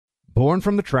Born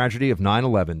from the tragedy of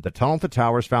 9/11, the Tunnel to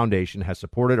Towers Foundation has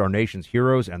supported our nation's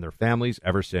heroes and their families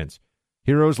ever since.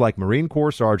 Heroes like Marine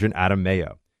Corps Sergeant Adam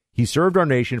Mayo. He served our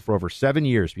nation for over 7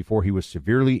 years before he was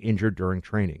severely injured during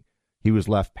training. He was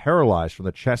left paralyzed from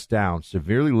the chest down,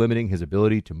 severely limiting his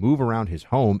ability to move around his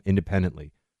home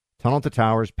independently. Tunnel to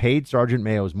Towers paid Sergeant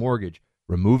Mayo's mortgage,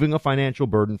 removing a financial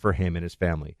burden for him and his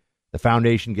family. The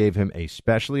foundation gave him a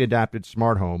specially adapted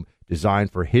smart home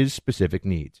designed for his specific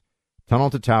needs.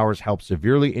 Tunnel to Towers helps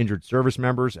severely injured service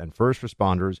members and first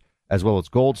responders, as well as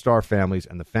Gold Star families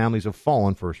and the families of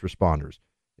fallen first responders.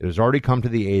 It has already come to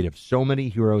the aid of so many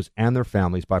heroes and their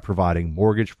families by providing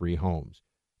mortgage-free homes.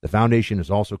 The foundation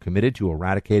is also committed to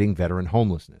eradicating veteran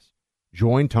homelessness.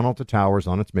 Join Tunnel to Towers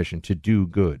on its mission to do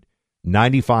good.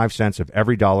 95 cents of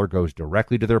every dollar goes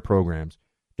directly to their programs.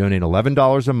 Donate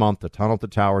 $11 a month to Tunnel to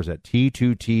Towers at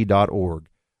T2T.org.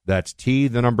 That's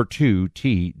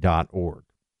T2T.org.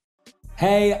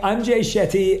 Hey, I'm Jay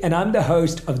Shetty, and I'm the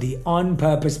host of the On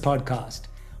Purpose podcast.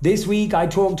 This week, I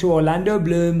talked to Orlando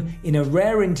Bloom in a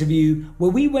rare interview where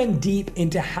we went deep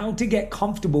into how to get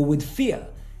comfortable with fear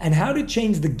and how to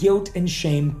change the guilt and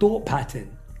shame thought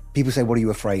pattern. People say, what are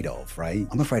you afraid of, right?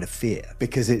 I'm afraid of fear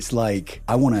because it's like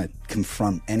I want to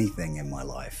confront anything in my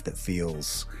life that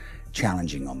feels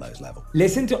challenging on those levels.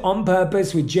 Listen to On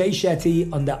Purpose with Jay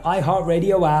Shetty on the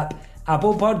iHeartRadio app,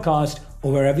 Apple Podcast,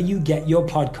 or wherever you get your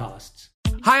podcasts.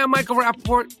 Hi, I'm Michael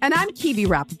Rappaport. And I'm Kibi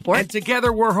Rappaport. And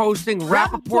together we're hosting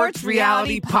Rappaport's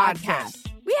Reality Podcast.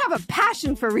 We have a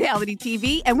passion for reality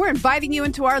TV, and we're inviting you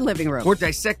into our living room. We're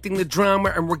dissecting the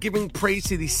drama, and we're giving praise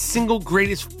to the single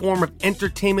greatest form of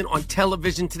entertainment on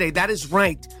television today. That is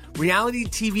right. Reality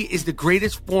TV is the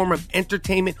greatest form of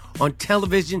entertainment on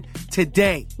television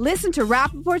today. Listen to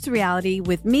Rappaport's Reality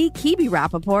with me, Kibi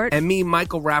Rappaport. And me,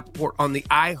 Michael Rappaport, on the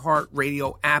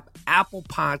iHeartRadio app, Apple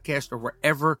Podcast, or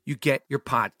wherever you get your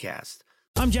podcasts.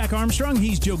 I'm Jack Armstrong.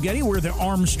 He's Joe Getty. We're the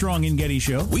Armstrong and Getty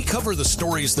Show. We cover the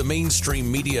stories the mainstream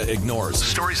media ignores. The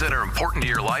stories that are important to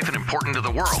your life and important to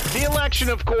the world. The election,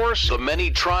 of course. The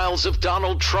many trials of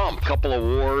Donald Trump. Couple of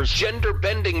wars.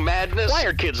 Gender-bending madness. Why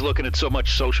are kids looking at so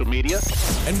much social media?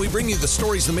 And we bring you the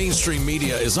stories the mainstream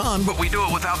media is on, but we do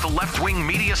it without the left-wing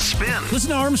media spin.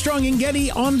 Listen to Armstrong and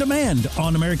Getty on demand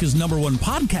on America's #1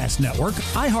 podcast network,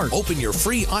 iHeart. Open your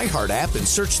free iHeart app and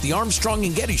search The Armstrong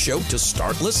and Getty Show to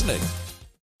start listening.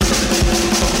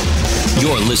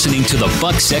 You're listening to the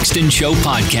Buck Sexton Show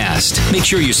podcast. Make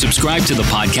sure you subscribe to the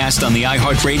podcast on the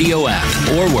iHeartRadio app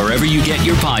or wherever you get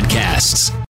your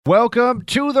podcasts. Welcome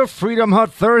to the Freedom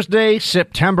Hut Thursday,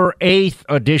 September 8th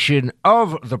edition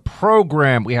of the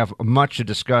program. We have much to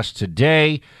discuss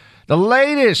today. The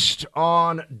latest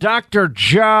on Dr.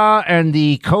 Ja and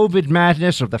the COVID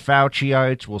madness of the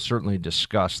Fauciites. We'll certainly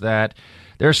discuss that.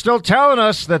 They're still telling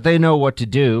us that they know what to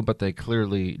do, but they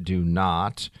clearly do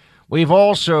not. We've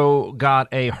also got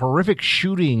a horrific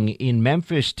shooting in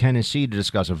Memphis, Tennessee to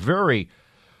discuss. A very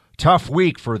tough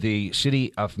week for the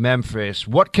city of Memphis.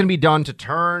 What can be done to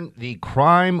turn the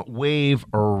crime wave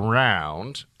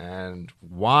around? And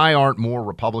why aren't more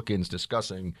Republicans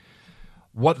discussing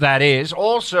what that is?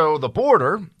 Also, the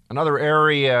border, another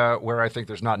area where I think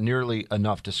there's not nearly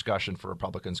enough discussion for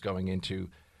Republicans going into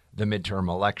the midterm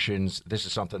elections. This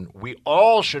is something we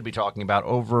all should be talking about.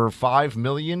 Over 5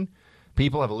 million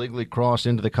people have illegally crossed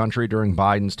into the country during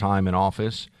Biden's time in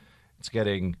office. It's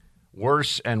getting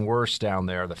worse and worse down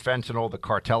there. The fentanyl, the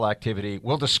cartel activity.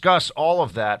 We'll discuss all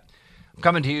of that. I'm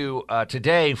coming to you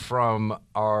today from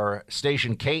our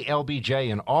station KLBJ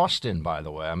in Austin, by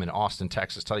the way. I'm in Austin,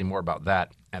 Texas. Tell you more about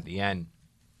that at the end.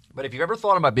 But if you've ever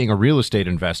thought about being a real estate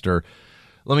investor,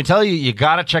 let me tell you, you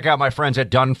got to check out my friends at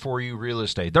Done For You Real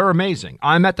Estate. They're amazing.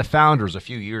 I met the founders a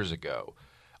few years ago.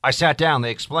 I sat down.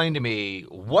 They explained to me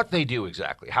what they do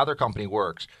exactly, how their company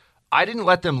works. I didn't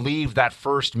let them leave that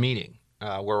first meeting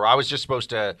where I was just supposed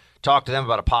to talk to them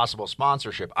about a possible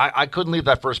sponsorship. I couldn't leave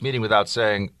that first meeting without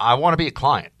saying, I want to be a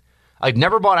client. I'd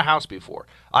never bought a house before.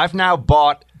 I've now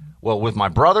bought, well, with my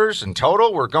brothers in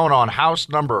total, we're going on house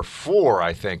number 4,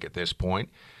 I think, at this point.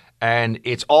 And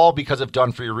it's all because of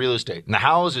Done For You Real Estate. And the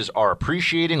houses are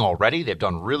appreciating already. They've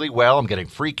done really well. I'm getting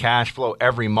free cash flow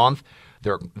every month.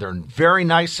 They're very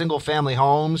nice single-family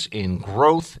homes in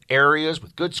growth areas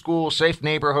with good schools, safe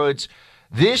neighborhoods.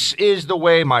 This is the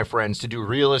way, my friends, to do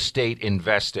real estate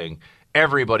investing.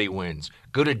 Everybody wins.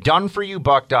 Go to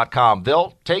doneforyoubuck.com.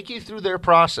 They'll take you through their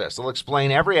process. They'll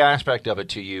explain every aspect of it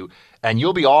to you, and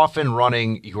you'll be off and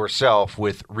running yourself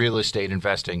with real estate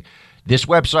investing. This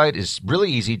website is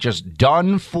really easy. Just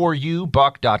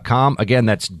doneforyoubuck.com. Again,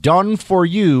 that's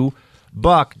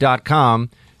doneforyoubuck.com.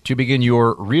 to begin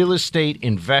your real estate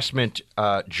investment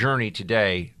journey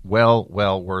today. Well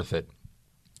worth it.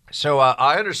 So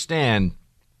I understand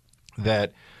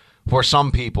that for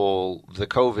some people, the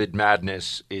COVID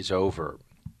madness is over.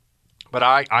 But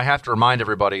I have to remind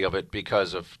everybody of it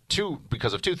because of two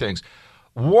things.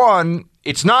 One,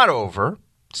 it's not over.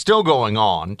 It's still going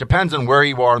on. Depends on where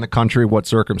you are in the country, what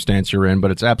circumstance you're in,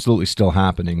 but it's absolutely still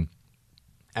happening.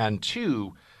 And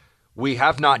two, we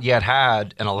have not yet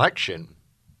had an election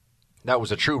that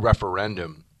was a true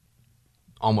referendum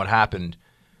on what happened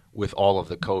with all of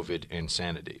the COVID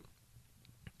insanity.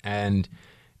 And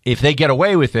if they get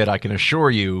away with it, I can assure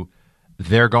you,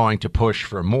 they're going to push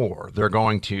for more. They're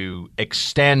going to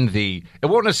extend it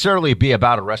won't necessarily be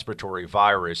about a respiratory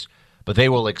virus, but they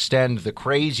will extend the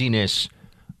craziness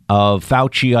of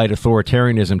Fauciite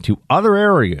authoritarianism to other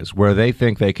areas where they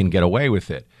think they can get away with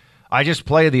it. I just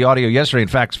played the audio yesterday. In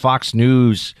fact, Fox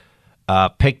News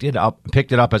picked it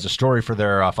up as a story for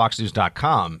their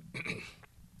foxnews.com,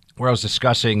 where I was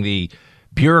discussing the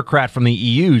bureaucrat from the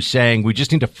EU saying we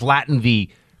just need to flatten the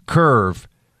curve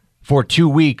for 2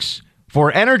 weeks for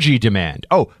energy demand.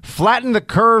 Oh, flatten the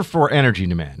curve for energy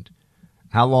demand.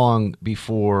 How long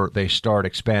before they start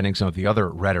expanding some of the other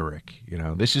rhetoric? You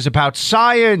know, this is about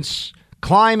science,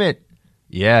 climate.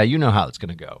 Yeah, you know how it's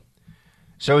going to go.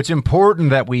 So it's important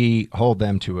that we hold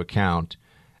them to account.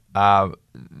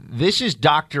 This is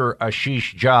Dr.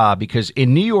 Ashish Jha, because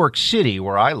in New York City,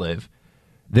 where I live,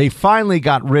 they finally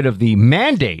got rid of the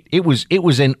mandate. It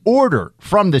was an order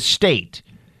from the state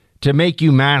to make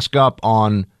you mask up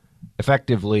on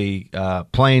effectively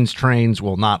planes, trains,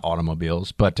 well, not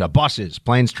automobiles, but buses,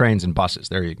 planes, trains, and buses.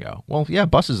 There you go. Well, yeah,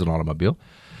 bus is an automobile.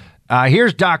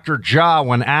 Here's Dr. Jha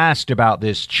when asked about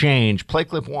this change. Play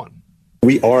clip 1.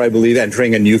 We are, I believe,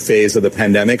 entering a new phase of the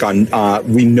pandemic.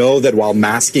 We know that while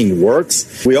masking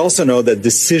works, we also know that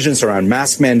decisions around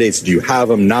mask mandates, do you have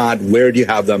them, not, where do you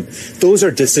have them? Those are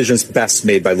decisions best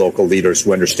made by local leaders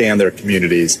who understand their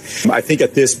communities. I think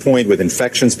at this point, with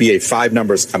infections, BA5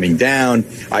 numbers coming down,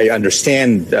 I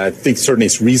understand, think certainly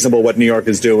it's reasonable what New York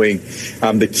is doing.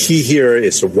 The key here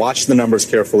is to watch the numbers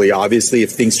carefully. Obviously, if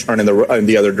things turn in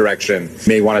the other direction,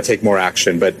 may want to take more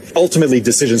action. But ultimately,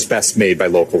 decisions best made by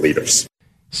local leaders.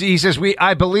 See, he says,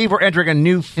 I believe we're entering a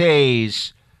new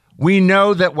phase. We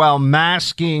know that while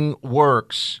masking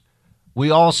works,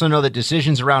 we also know that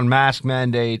decisions around mask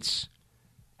mandates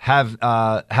have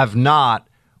not.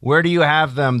 Where do you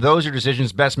have them? Those are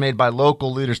decisions best made by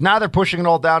local leaders. Now they're pushing it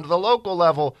all down to the local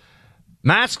level.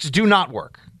 Masks do not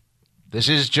work. This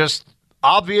is just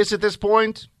obvious at this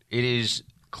point. It is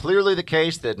clearly the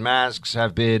case that masks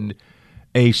have been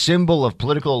a symbol of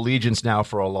political allegiance now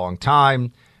for a long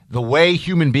time. The way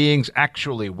human beings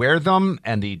actually wear them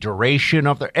and the duration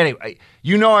of their... Anyway,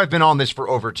 you know I've been on this for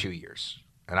over 2 years,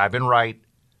 and I've been right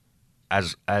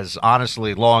as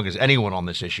honestly long as anyone on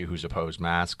this issue who's opposed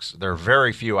masks. There are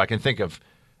very few. I can think of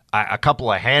a couple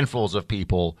of handfuls of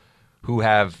people who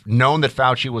have known that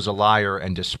Fauci was a liar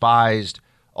and despised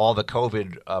all the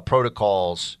COVID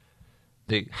protocols,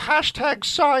 the hashtag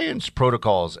science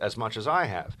protocols, as much as I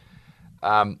have.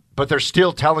 But they're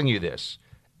still telling you this.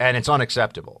 And it's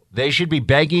unacceptable. They should be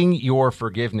begging your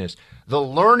forgiveness. The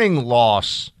learning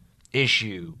loss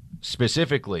issue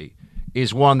specifically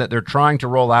is one that they're trying to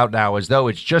roll out now as though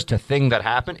it's just a thing that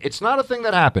happened. It's not a thing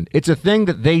that happened. It's a thing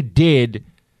that they did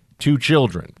to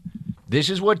children. This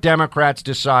is what Democrats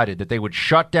decided, that they would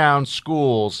shut down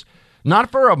schools, not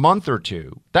for a month or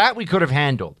two. That we could have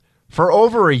handled. For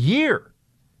over a year.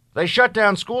 They shut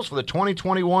down schools for the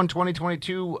 2021,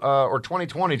 2022, or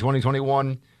 2020,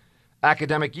 2021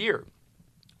 academic year,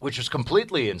 which was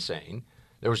completely insane.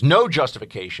 There was no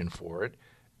justification for it.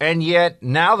 And yet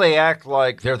now they act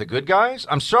like they're the good guys.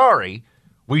 I'm sorry.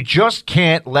 We just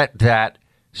can't let that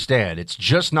stand. It's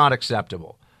just not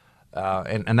acceptable.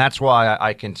 And that's why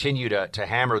I continue to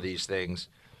hammer these things.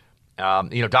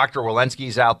 Dr.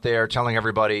 Walensky's out there telling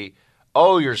everybody,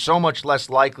 oh, you're so much less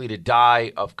likely to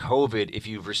die of COVID if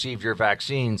you've received your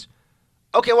vaccines.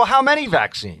 Okay, well, how many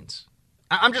vaccines?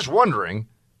 I'm just wondering.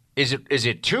 Is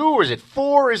it 2 or is it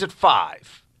 4 or is it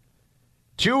 5?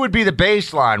 2 would be the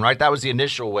baseline, right? That was the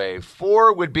initial wave.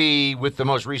 4 would be with the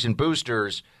most recent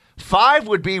boosters. 5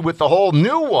 would be with the whole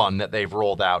new one that they've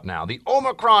rolled out now, the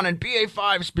Omicron and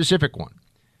BA5 specific one.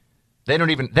 They don't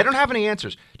have any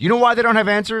answers. Do you know why they don't have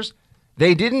answers?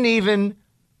 They didn't even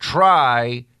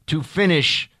try to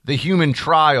finish the human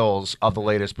trials of the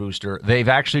latest booster. They've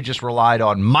actually just relied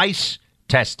on mice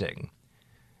testing.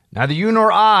 Neither you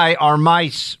nor I are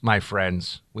mice, my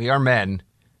friends. We are men,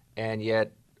 and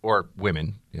yet, or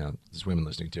women, there's women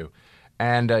listening too.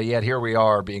 And yet here we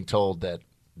are being told that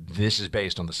this is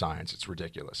based on the science. It's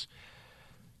ridiculous.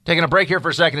 Taking a break here for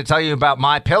a second to tell you about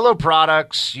MyPillow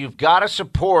products. You've got to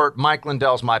support Mike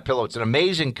Lindell's MyPillow. It's an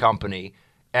amazing company,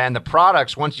 and the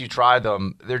products, once you try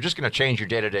them, they're just going to change your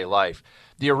day-to-day life.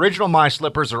 The original My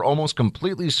Slippers are almost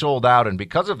completely sold out, and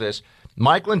because of this,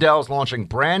 Mike Lindell is launching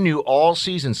brand new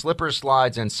all-season slippers,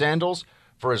 slides, and sandals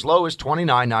for as low as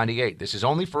 $29.98. This is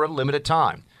only for a limited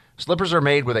time. Slippers are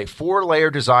made with a 4-layer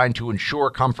design to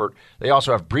ensure comfort. They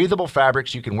also have breathable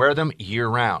fabrics. You can wear them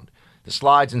year-round. The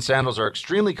slides and sandals are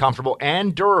extremely comfortable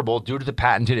and durable due to the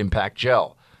patented Impact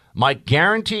Gel. Mike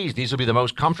guarantees these will be the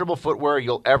most comfortable footwear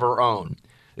you'll ever own.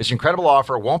 This incredible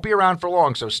offer won't be around for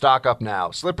long, so stock up now.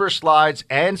 Slippers, slides,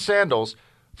 and sandals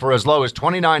for as low as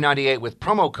 $29.98 with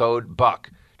promo code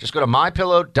BUCK. Just go to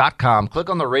MyPillow.com, click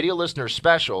on the radio listener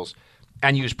specials,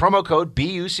 and use promo code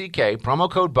BUCK, promo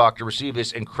code BUCK, to receive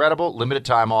this incredible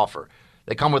limited-time offer.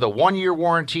 They come with a 1-year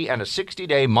warranty and a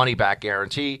 60-day money-back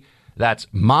guarantee. That's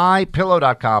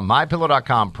MyPillow.com,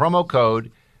 MyPillow.com, promo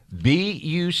code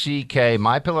BUCK,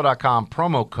 MyPillow.com,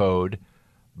 promo code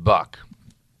BUCK.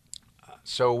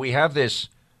 So we have this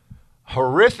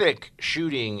horrific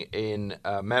shooting in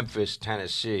Memphis,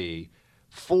 Tennessee.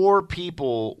 4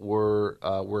 people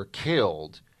were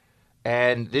killed,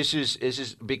 and this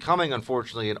is becoming,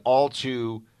 unfortunately, an all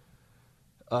too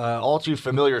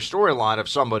familiar storyline of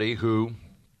somebody who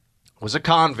was a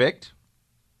convict,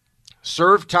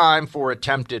 served time for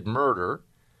attempted murder.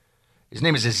 His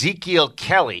name is Ezekiel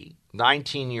Kelly,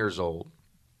 19 years old.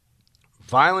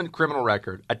 Violent criminal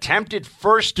record, attempted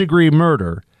first-degree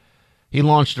murder. He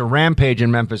launched a rampage in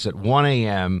Memphis at 1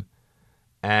 a.m.,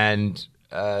 and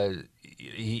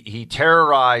he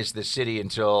terrorized the city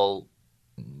until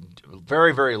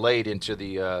very, very late into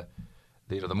the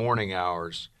morning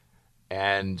hours,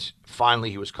 and finally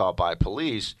he was caught by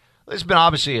police. This has been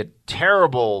obviously a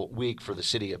terrible week for the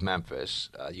city of Memphis.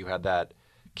 You had that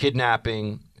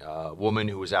kidnapping, woman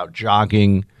who was out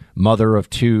jogging, mother of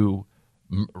 2,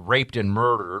 raped and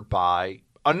murdered by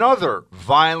another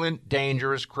violent,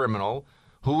 dangerous criminal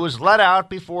who was let out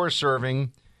before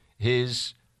serving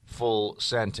his full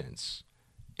sentence.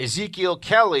 Ezekiel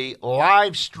Kelly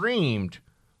live streamed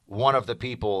one of the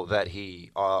people that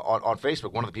he, on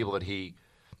Facebook, one of the people that he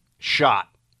shot.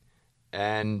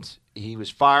 And he was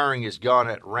firing his gun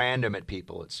at random at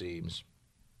people, it seems.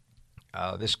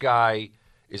 This guy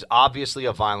is obviously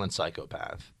a violent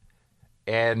psychopath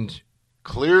and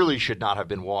clearly should not have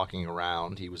been walking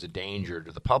around. He was a danger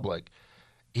to the public.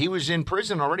 He was in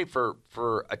prison already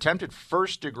for attempted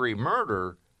first-degree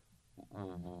murder.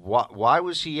 Why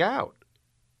was he out?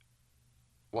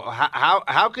 Well,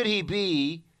 how could he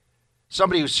be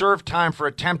somebody who served time for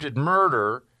attempted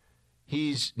murder?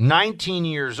 He's 19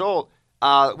 years old.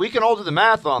 We can all do the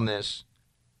math on this.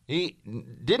 He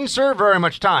didn't serve very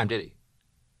much time, did he?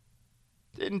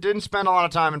 Didn't spend a lot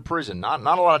of time in prison. Not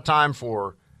a lot of time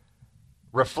for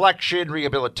reflection,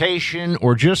 rehabilitation,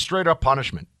 or just straight-up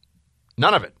punishment.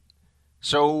 None of it.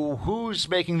 So who's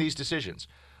making these decisions?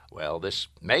 Well, this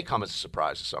may come as a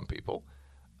surprise to some people,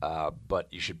 but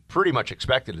you should pretty much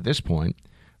expect it at this point.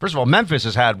 First of all, Memphis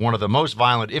has had one of the most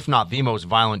violent, if not the most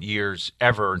violent years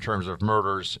ever in terms of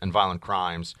murders and violent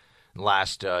crimes in the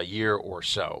last year or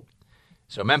so.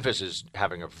 So Memphis is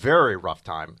having a very rough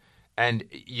time. And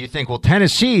you think, well,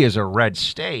 Tennessee is a red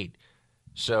state,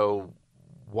 so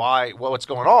why? Well, what's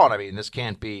going on? I mean, this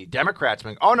can't be Democrats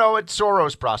being, oh, no, it's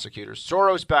Soros prosecutors,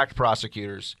 Soros-backed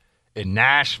prosecutors in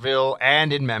Nashville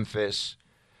and in Memphis.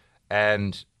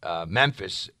 And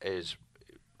Memphis is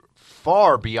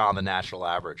far beyond the national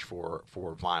average for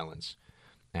violence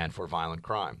and for violent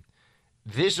crime.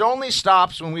 This only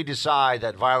stops when we decide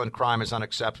that violent crime is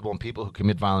unacceptable and people who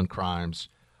commit violent crimes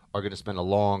are going to spend a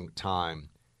long time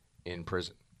in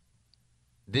prison.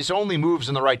 This only moves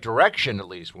in the right direction, at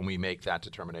least, when we make that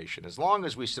determination. As long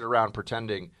as we sit around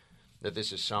pretending that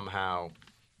this is somehow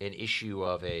an issue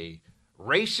of a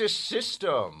racist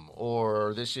system,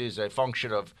 or this is a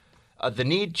function of the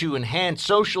need to enhance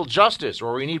social justice,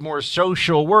 or we need more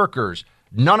social workers,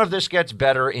 none of this gets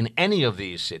better in any of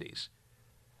these cities.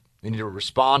 We need to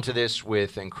respond to this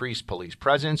with increased police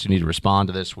presence. We need to respond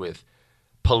to this with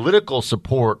political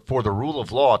support for the rule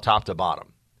of law top to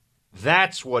bottom.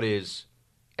 That's what is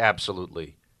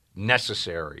absolutely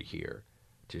necessary here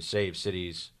to save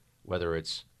cities, whether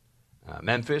it's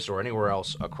Memphis or anywhere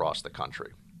else across the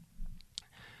country.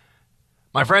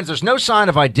 My friends, there's no sign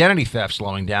of identity theft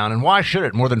slowing down, and why should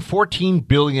it? More than $14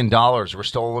 billion were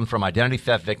stolen from identity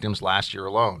theft victims last year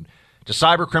alone. To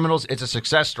cyber criminals, it's a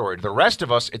success story. To the rest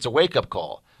of us, it's a wake-up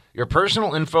call. Your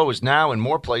personal info is now in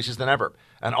more places than ever,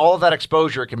 and all of that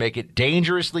exposure can make it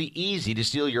dangerously easy to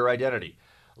steal your identity.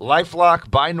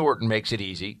 LifeLock by Norton makes it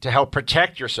easy to help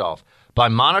protect yourself by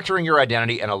monitoring your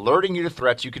identity and alerting you to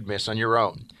threats you could miss on your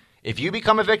own. If you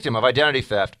become a victim of identity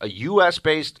theft, a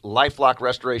U.S.-based LifeLock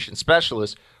restoration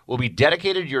specialist will be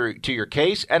dedicated to your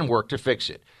case and work to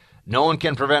fix it. No one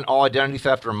can prevent all identity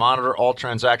theft or monitor all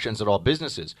transactions at all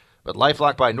businesses, but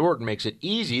LifeLock by Norton makes it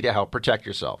easy to help protect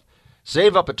yourself.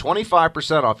 Save up to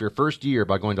 25% off your first year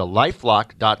by going to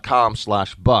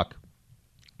lifelock.com/buck.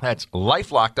 That's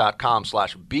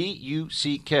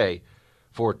lifelock.com/BUCK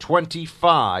for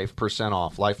 25%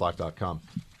 off. Lifelock.com.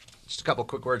 Just a couple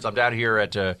quick words. I'm down here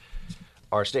at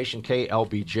our station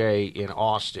KLBJ in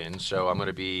Austin, so I'm going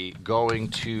to be going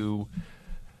to,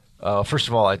 first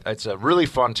of all, it's a really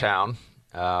fun town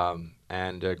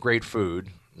and great food.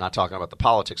 Not talking about the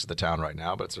politics of the town right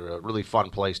now, but it's a really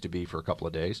fun place to be for a couple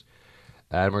of days.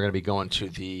 And we're going to be going to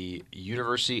the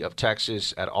University of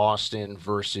Texas at Austin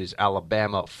versus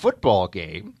Alabama football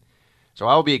game. So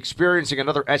I will be experiencing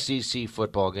another SEC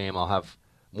football game. I'll have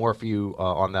more for you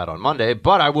on that on Monday.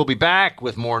 But I will be back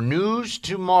with more news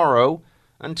tomorrow.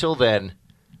 Until then,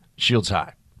 shields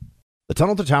high. The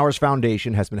Tunnel to Towers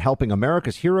Foundation has been helping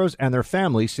America's heroes and their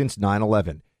families since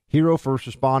 9/11. Hero first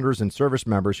responders and service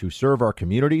members who serve our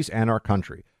communities and our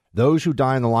country. Those who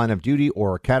die in the line of duty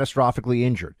or are catastrophically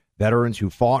injured. Veterans who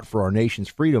fought for our nation's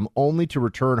freedom only to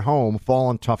return home, fall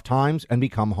on tough times, and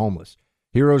become homeless.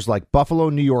 Heroes like Buffalo,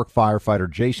 New York firefighter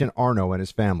Jason Arno and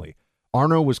his family.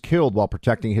 Arno was killed while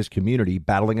protecting his community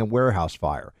battling a warehouse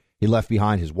fire. He left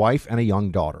behind his wife and a young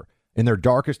daughter. In their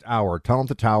darkest hour, Tunnel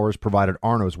to Towers provided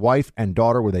Arno's wife and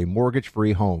daughter with a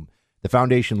mortgage-free home. The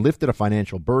foundation lifted a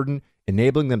financial burden,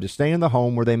 enabling them to stay in the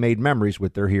home where they made memories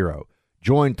with their hero.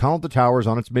 Join Tunnel to Towers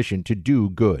on its mission to do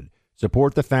good.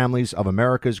 Support the families of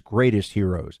America's greatest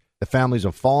heroes, the families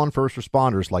of fallen first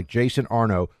responders like Jason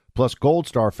Arno, plus Gold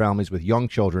Star families with young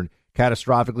children,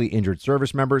 catastrophically injured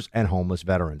service members, and homeless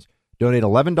veterans. Donate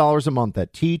 $11 a month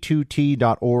at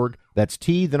T2T.org. That's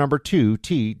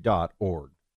T2T.org.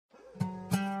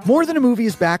 More Than a Movie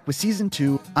is back with Season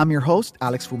 2. I'm your host,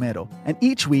 Alex Fumero, and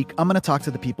each week I'm going to talk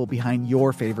to the people behind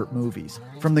your favorite movies.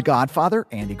 From The Godfather,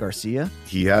 Andy Garcia.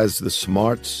 He has the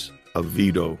smarts of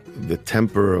Vito, the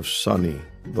temper of Sonny,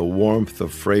 the warmth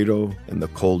of Fredo, and the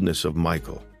coldness of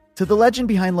Michael. To the legend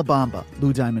behind La Bamba,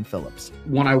 Lou Diamond Phillips.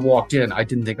 When I walked in, I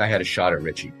didn't think I had a shot at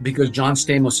Richie because John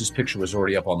Stamos' picture was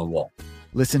already up on the wall.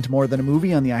 Listen to More Than a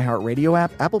Movie on the iHeartRadio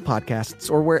app, Apple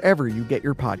Podcasts, or wherever you get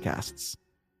your podcasts.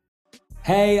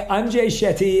 Hey, I'm Jay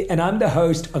Shetty, and I'm the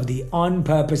host of the On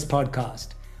Purpose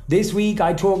podcast. This week,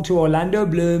 I talked to Orlando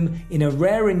Bloom in a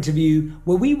rare interview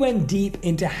where we went deep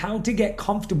into how to get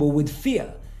comfortable with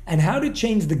fear and how to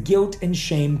change the guilt and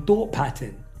shame thought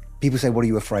pattern. People say, what are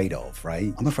you afraid of,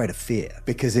 right? I'm afraid of fear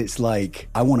because it's like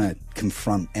I want to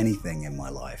confront anything in my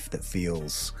life that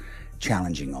feels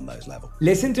challenging on those levels.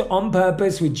 Listen to On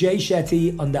Purpose with Jay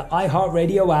Shetty on the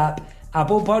iHeartRadio app,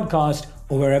 Apple Podcast,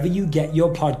 or wherever you get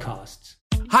your podcasts.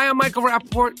 Hi, I'm Michael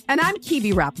Rappaport. And I'm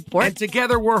Kibi Rappaport. And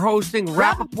together we're hosting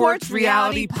Rappaport's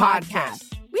Reality Podcast.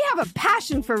 We have a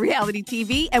passion for reality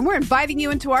TV, and we're inviting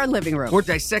you into our living room. We're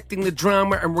dissecting the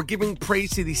drama, and we're giving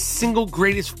praise to the single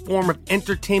greatest form of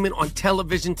entertainment on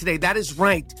television today. That is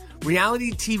right.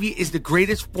 Reality TV is the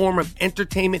greatest form of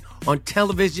entertainment on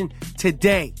television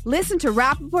today. Listen to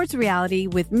Rappaport's Reality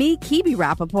with me, Kibi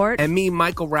Rappaport. And me,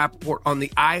 Michael Rappaport, on the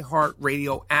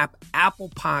iHeartRadio app, Apple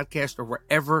Podcast, or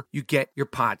wherever you get your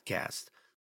podcast.